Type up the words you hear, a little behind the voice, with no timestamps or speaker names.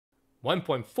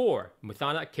1.4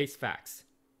 Muthana Case Facts.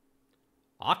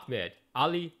 Ahmed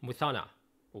Ali Muthana,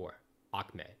 or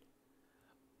Ahmed,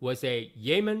 was a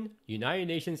Yemen United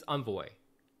Nations envoy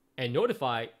and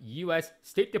notified U.S.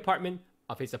 State Department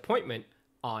of his appointment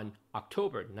on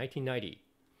October 1990,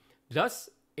 thus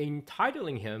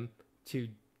entitling him to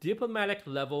diplomatic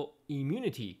level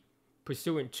immunity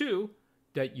pursuant to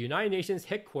the United Nations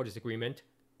Headquarters Agreement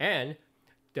and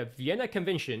the Vienna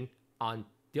Convention on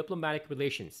Diplomatic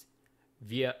Relations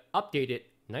via updated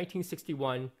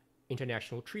 1961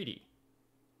 International Treaty.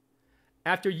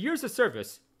 After years of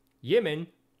service, Yemen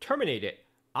terminated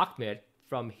Ahmed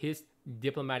from his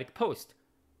diplomatic post.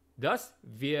 Thus,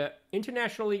 via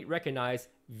internationally recognized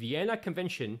Vienna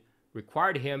Convention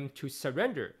required him to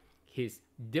surrender his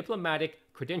diplomatic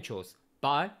credentials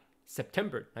by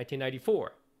September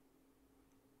 1994.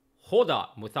 Hoda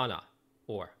Muthana,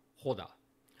 or Hoda,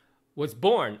 was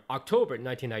born October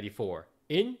 1994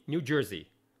 in New Jersey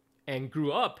and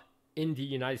grew up in the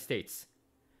United States.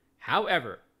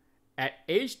 However, at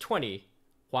age 20,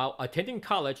 while attending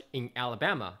college in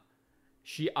Alabama,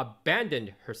 she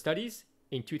abandoned her studies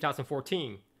in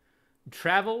 2014,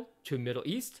 traveled to Middle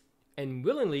East, and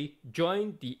willingly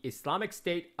joined the Islamic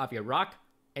State of Iraq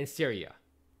and Syria,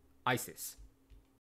 ISIS.